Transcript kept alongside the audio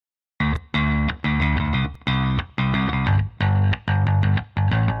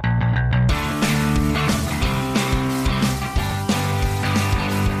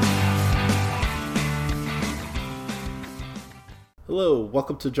Hello,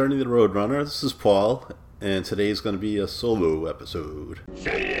 welcome to Journey the Roadrunner. This is Paul, and today is going to be a solo episode.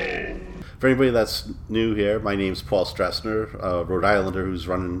 For anybody that's new here, my name's Paul Stressner, a Rhode Islander who's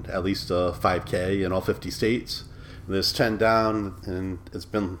running at least a 5K in all 50 states. There's 10 down, and it's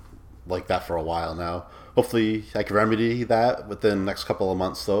been like that for a while now. Hopefully I can remedy that within the next couple of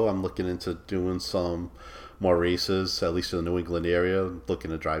months, though. I'm looking into doing some more races, at least in the New England area. I'm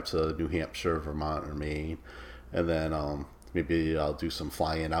looking to drive to New Hampshire, Vermont, or Maine, and then maybe I'll do some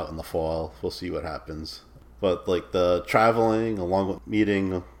flying out in the fall. We'll see what happens. But like the traveling, along with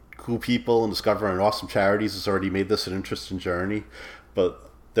meeting cool people and discovering awesome charities, has already made this an interesting journey.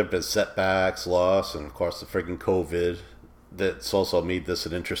 But there have been setbacks, loss, and of course the friggin' COVID that's also made this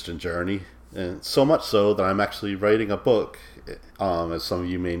an interesting journey. And so much so that I'm actually writing a book, as some of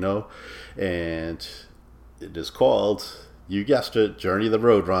you may know. And it is called, you guessed it, Journey the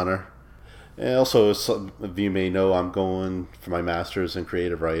Roadrunner. And also, as some of you may know, I'm going for my master's in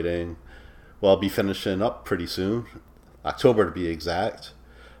creative writing. Well, I'll be finishing up pretty soon, October to be exact.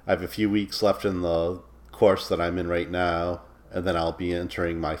 I have a few weeks left in the course that I'm in right now, and then I'll be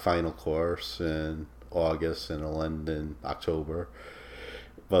entering my final course in August, and it'll end in October.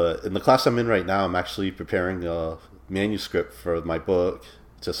 But in the class I'm in right now, I'm actually preparing a manuscript for my book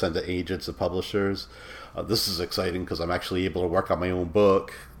to send to agents and publishers. This is exciting because I'm actually able to work on my own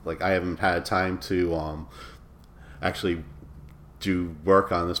book. Like, I haven't had time to actually do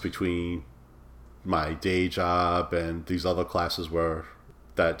work on this between my day job and these other classes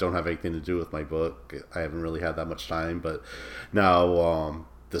that don't have anything to do with my book. I haven't really had that much time, but now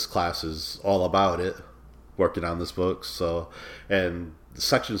this class is all about it, working on this book. So, and the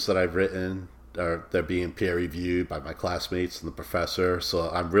sections that I've written they're being peer reviewed by my classmates and the professor.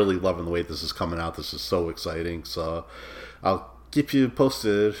 So I'm really loving the way this is coming out. This is so exciting. So I'll keep you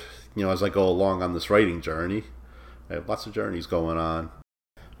posted, as I go along on this writing journey. I have lots of journeys going on.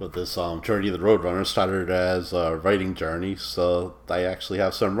 But this Journey of the Roadrunner started as a writing journey, so I actually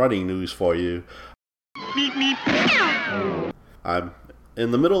have some running news for you. Meep, meep. I'm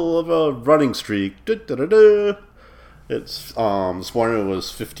in the middle of a running streak. It's this morning it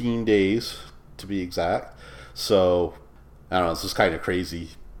was 15 days to be exact. So I don't know, this is kind of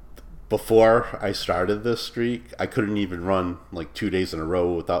crazy. Before I started this streak, I couldn't even run like 2 days in a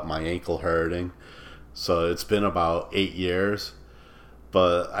row without my ankle hurting. So it's been about 8 years.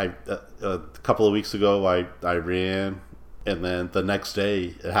 But a couple of weeks ago, I ran, and then the next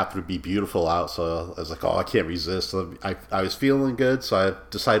day, it happened to be beautiful out, so I was like, oh, I can't resist. I was feeling good, so I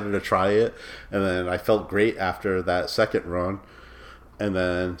decided to try it, and then I felt great after that second run. And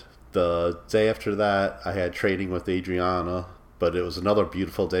then the day after that, I had training with Adriana, but it was another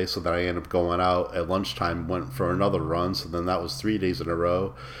beautiful day, so then I ended up going out at lunchtime, went for another run, so then that was 3 days in a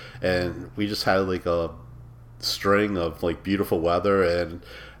row, and we just had like a string of like beautiful weather, and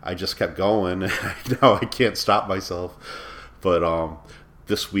I just kept going, and now I can't stop myself. But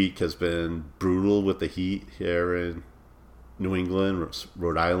this week has been brutal with the heat here in New England,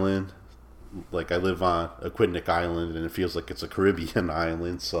 Rhode Island. Like, I live on Aquidneck Island, and it feels like it's a Caribbean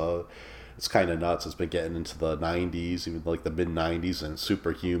island, so it's kind of nuts. It's been getting into the 90s, even like the mid 90s, and it's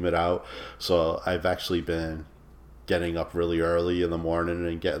super humid out. So I've actually been getting up really early in the morning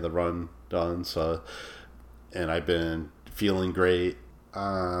and getting the run done. And I've been feeling great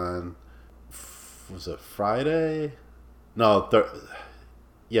on, was it Friday? No,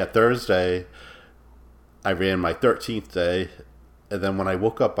 Thursday. I ran my 13th day, and then when I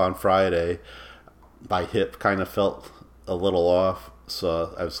woke up on Friday, my hip kind of felt a little off,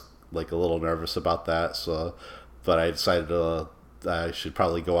 so I was like a little nervous about that. But I decided that I should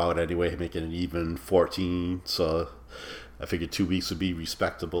probably go out anyway, make it an even 14. So I figured 2 weeks would be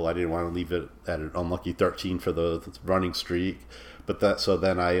respectable. I didn't want to leave it at an unlucky 13 for the running streak. So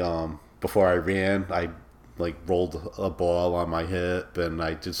then before I ran, I like rolled a ball on my hip, and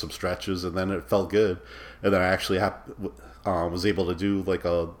I did some stretches, and then it felt good. And then I actually was able to do like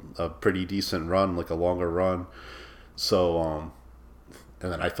a pretty decent run, like a longer run. So,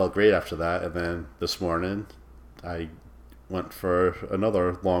 and then I felt great after that. And then this morning, I went for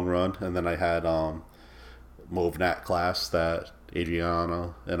another long run, and then I had MovNat class that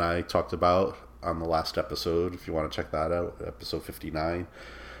Adriana and I talked about on the last episode, if you want to check that out, episode 59.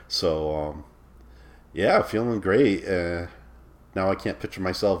 So yeah, feeling great. Now I can't picture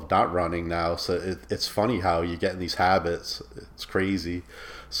myself not running now, so it's funny how you get in these habits. It's crazy.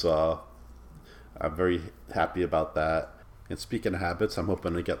 So I'm very happy about that. And speaking of habits, I'm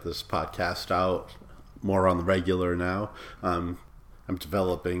hoping to get this podcast out more on the regular now. I'm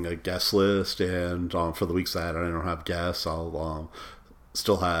developing a guest list, and for the weeks that I don't have guests, I'll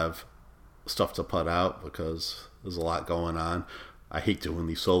still have stuff to put out because there's a lot going on. I hate doing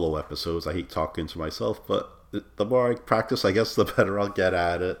these solo episodes. I hate talking to myself, but the more I practice, I guess the better I'll get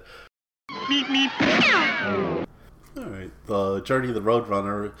at it. Meep, meep. Alright, the Journey of the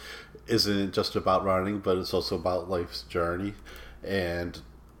Roadrunner isn't just about running, but it's also about life's journey. And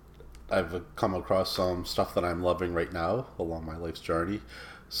I've come across some stuff that I'm loving right now along my life's journey.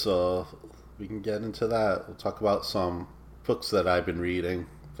 So we can get into that. We'll talk about some books that I've been reading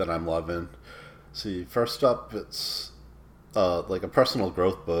that I'm loving. See, first up, it's like a personal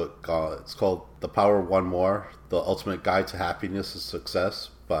growth book. It's called The Power of One More, The Ultimate Guide to Happiness and Success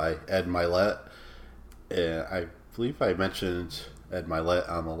by Ed Mylett. And I believe I mentioned Ed Mylett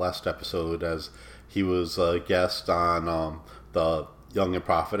on the last episode, as he was a guest on the Young and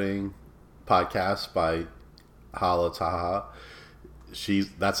Profiting podcast by Hala Taha.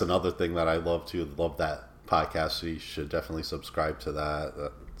 That's another thing that I love too. Love that podcast, so you should definitely subscribe to that.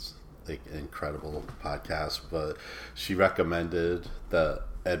 That's like an incredible podcast. But she recommended the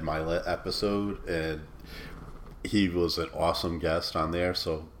Ed Mylett episode, and he was an awesome guest on there,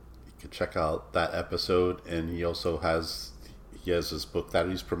 so you can check out that episode. And he also has his book that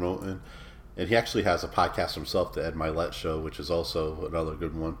he's promoting, and he actually has a podcast himself, the Ed Mylett Show, which is also another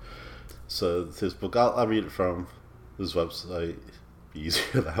good one. So his book, I'll read it from his website. Be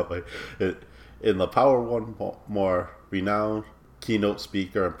easier that way. In The Power of One More, renowned keynote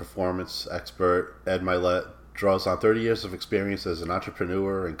speaker and performance expert Ed Mylett draws on 30 years of experience as an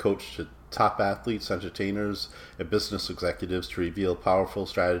entrepreneur and coach to top athletes, entertainers, and business executives to reveal powerful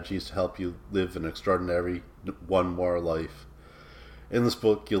strategies to help you live an extraordinary one more life. In this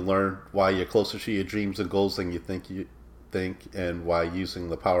book, you'll learn why you're closer to your dreams and goals than you think, and why using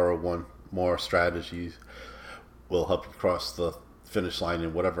the power of one more strategies will help you cross the finish line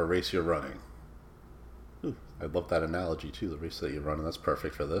in whatever race you're running. Ooh, I love that analogy too, the race that you're running. That's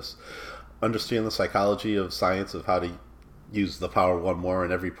perfect for this. Understand the psychology of science of how to use the power of one more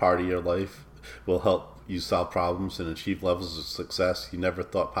in every part of your life will help you solve problems and achieve levels of success you never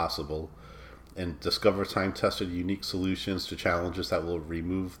thought possible, and discover time-tested unique solutions to challenges that will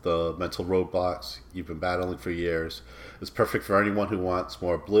remove the mental roadblocks you've been battling for years. It's perfect for anyone who wants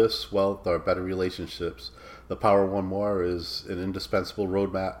more bliss, wealth, or better relationships. The Power of One More is an indispensable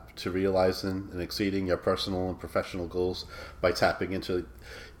roadmap to realizing and exceeding your personal and professional goals by tapping into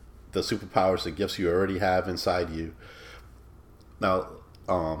the superpowers and gifts you already have inside you. Now,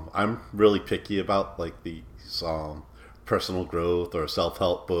 I'm really picky about like these personal growth or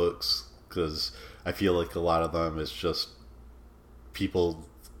self-help books, because I feel like a lot of them is just people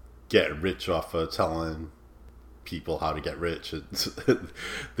get rich off of telling people how to get rich.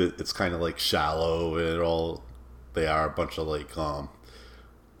 It's kind of like shallow, and they are a bunch of like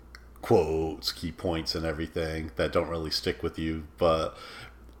quotes, key points, and everything that don't really stick with you. But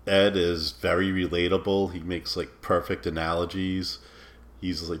Ed is very relatable. He makes like perfect analogies.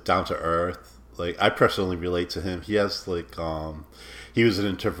 He's like down to earth. Like, I personally relate to him. He has like he was an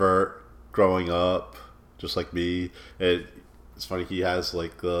introvert growing up, just like me. It's funny, he has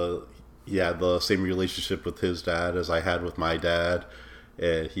like he had the same relationship with his dad as I had with my dad,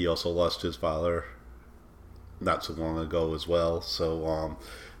 and he also lost his father not too long ago as well. So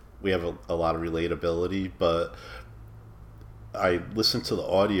we have a lot of relatability. But I listened to the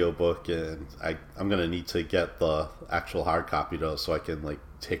audiobook, and I'm gonna need to get the actual hard copy though, so I can like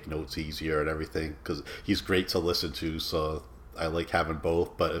take notes easier and everything, because he's great to listen to. So I like having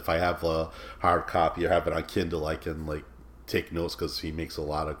both, but if I have a hard copy or have it on Kindle, I can like take notes, because he makes a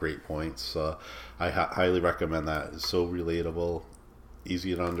lot of great points. I highly recommend that. It's so relatable,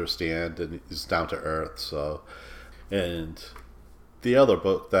 easy to understand, and it's down to earth. So, and the other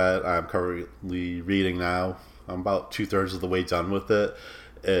book that I'm currently reading now, I'm about 2/3 of the way done with it.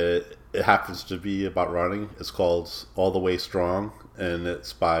 It happens to be about running. It's called All the Way Strong, and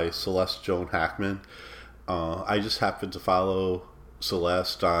it's by Celeste Joan Hackman. I just happen to follow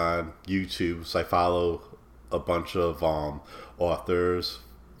Celeste on YouTube, so I follow a bunch of authors.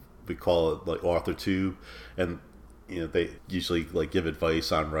 We call it like AuthorTube, and they usually like give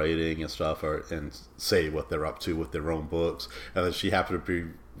advice on writing and stuff, and say what they're up to with their own books. And then she happened to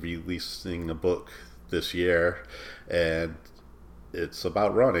be releasing a book this year, and it's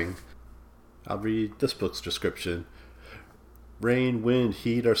about running. I'll read this book's description. Rain, wind,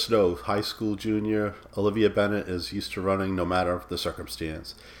 heat, or snow, high school junior Olivia Bennett is used to running no matter the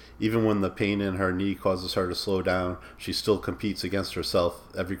circumstance. Even when the pain in her knee causes her to slow down, she still competes against herself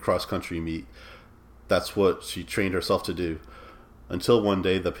every cross-country meet. That's what she trained herself to do. Until one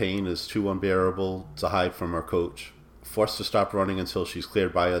day, the pain is too unbearable to hide from her coach. Forced to stop running until she's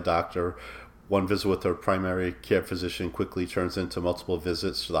cleared by a doctor, one visit with her primary care physician quickly turns into multiple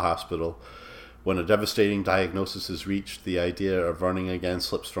visits to the hospital. When a devastating diagnosis is reached, the idea of running again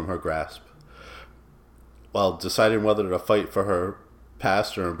slips from her grasp. While deciding whether to fight for her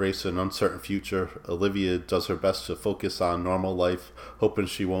past or embrace an uncertain future, Olivia does her best to focus on normal life, hoping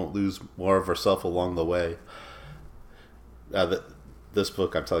she won't lose more of herself along the way. This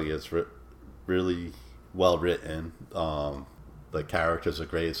book, I'm telling you, it's really well written. The characters are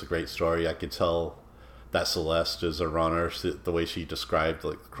great. It's a great story. I could tell that Celeste is a runner, the way she described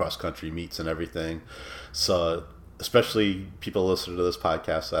like cross-country meets and everything. So especially people listening to this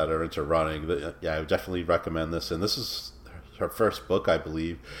podcast that are into running, I would definitely recommend this. And this is her first book, I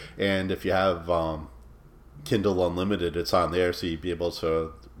believe. And if you have Kindle Unlimited, it's on there, so you'd be able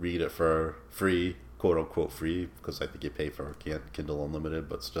to read it for free, quote-unquote free, because I think you pay for Kindle Unlimited,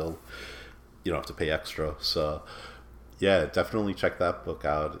 but still, you don't have to pay extra. So yeah, definitely check that book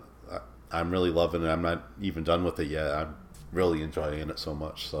out. I'm really loving it. I'm not even done with it yet. I'm really enjoying it so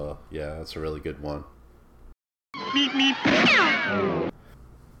much. So yeah, it's a really good one. Meep, meep.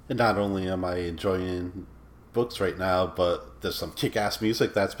 And not only am I enjoying books right now, but there's some kick-ass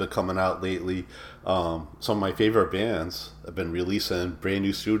music that's been coming out lately. Some of my favorite bands have been releasing brand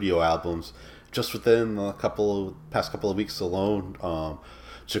new studio albums just within the past couple of weeks alone.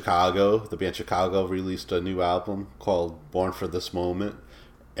 The band Chicago released a new album called Born for This Moment.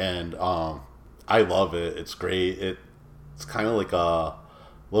 And I love it. It's great. It's kind of like a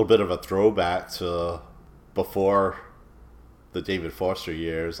little bit of a throwback to before the David Foster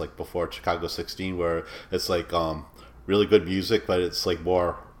years, like before Chicago 16, where it's like really good music, but it's like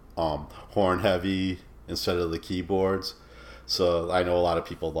more horn heavy instead of the keyboards. So I know a lot of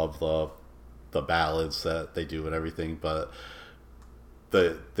people love the ballads that they do and everything, but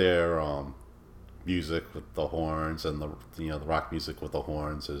their music with the horns and the rock music with the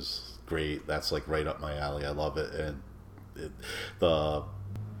horns is great. That's like right up my alley. I love it. And the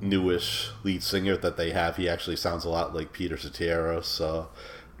newish lead singer that they have, he actually sounds a lot like Peter Cetera. So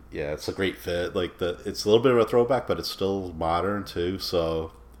yeah, it's a great fit. Like it's a little bit of a throwback, but it's still modern too.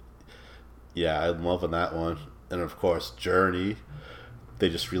 So yeah, I'm loving that one. And of course, Journey, they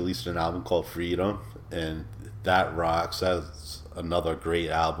just released an album called Freedom, and that rocks. That's another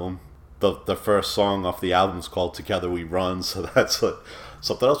great album. The first song off the album is called Together We Run, so that's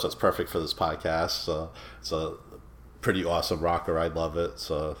something else that's perfect for this podcast. So it's a pretty awesome rocker. I love it,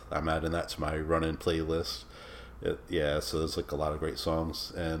 so I'm adding that to my run-in playlist. So there's like a lot of great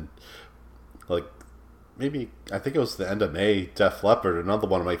songs. And like maybe, I think it was the end of May, Def Leppard, another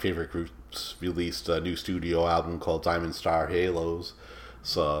one of my favorite groups, released a new studio album called Diamond Star Halos.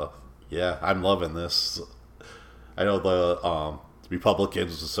 So yeah, I'm loving this. I know the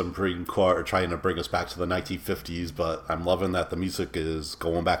Republicans, the Supreme Court, are trying to bring us back to the 1950s, but I'm loving that the music is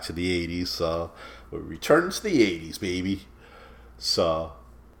going back to the 80s, so we're returning to the 80s, baby. So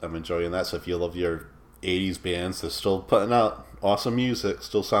I'm enjoying that. So if you love your 80s bands, they're still putting out awesome music,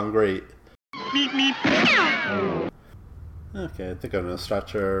 still sound great. Meep, meep. Okay, I think I'm going to start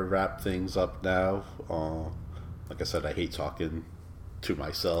to wrap things up now. Like I said, I hate talking to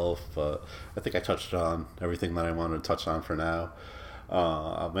myself, but I think I touched on everything that I wanted to touch on for now.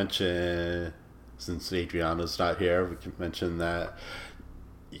 I'll mention, since Adriana's not here, we can mention that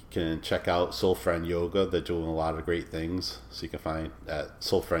you can check out Soul Friend Yoga. They're doing a lot of great things. So you can find at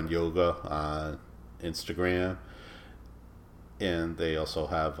Soul Friend Yoga on Instagram. And they also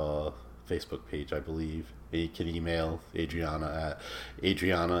have a Facebook page, I believe. And you can email Adriana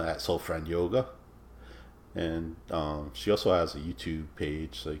at Soul Friend Yoga. And she also has a YouTube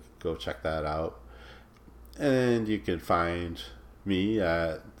page, so you can go check that out. And you can find me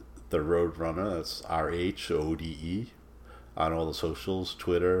at The Roadrunner, that's RHODE, on all the socials,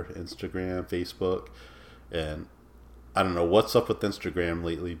 Twitter, Instagram, Facebook. And I don't know what's up with Instagram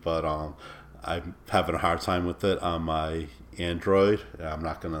lately, but I'm having a hard time with it on my Android. I'm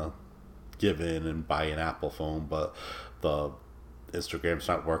not going to give in and buy an Apple phone, but the Instagram's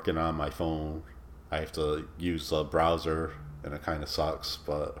not working on my phone. I have to use a browser, and it kind of sucks,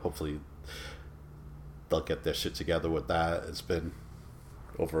 but hopefully they'll get their shit together with that. It's been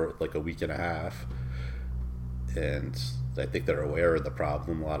over like a week and a half, and I think they're aware of the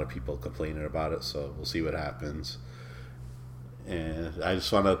problem. A lot of people complaining about it, so we'll see what happens. And I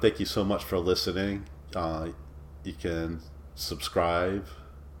just want to thank you so much for listening. You can subscribe,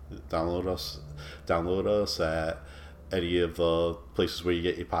 download us at any of the places where you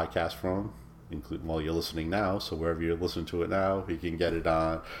get your podcast from, including while you're listening now. So wherever you're listening to it now, you can get it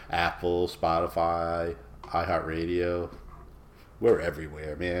on Apple, Spotify, iHeartRadio. We're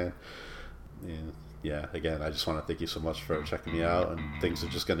everywhere, man. And yeah, again, I just want to thank you so much for checking me out, and things are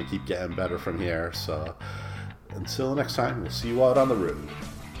just going to keep getting better from here. So until next time, we'll see you out on the road.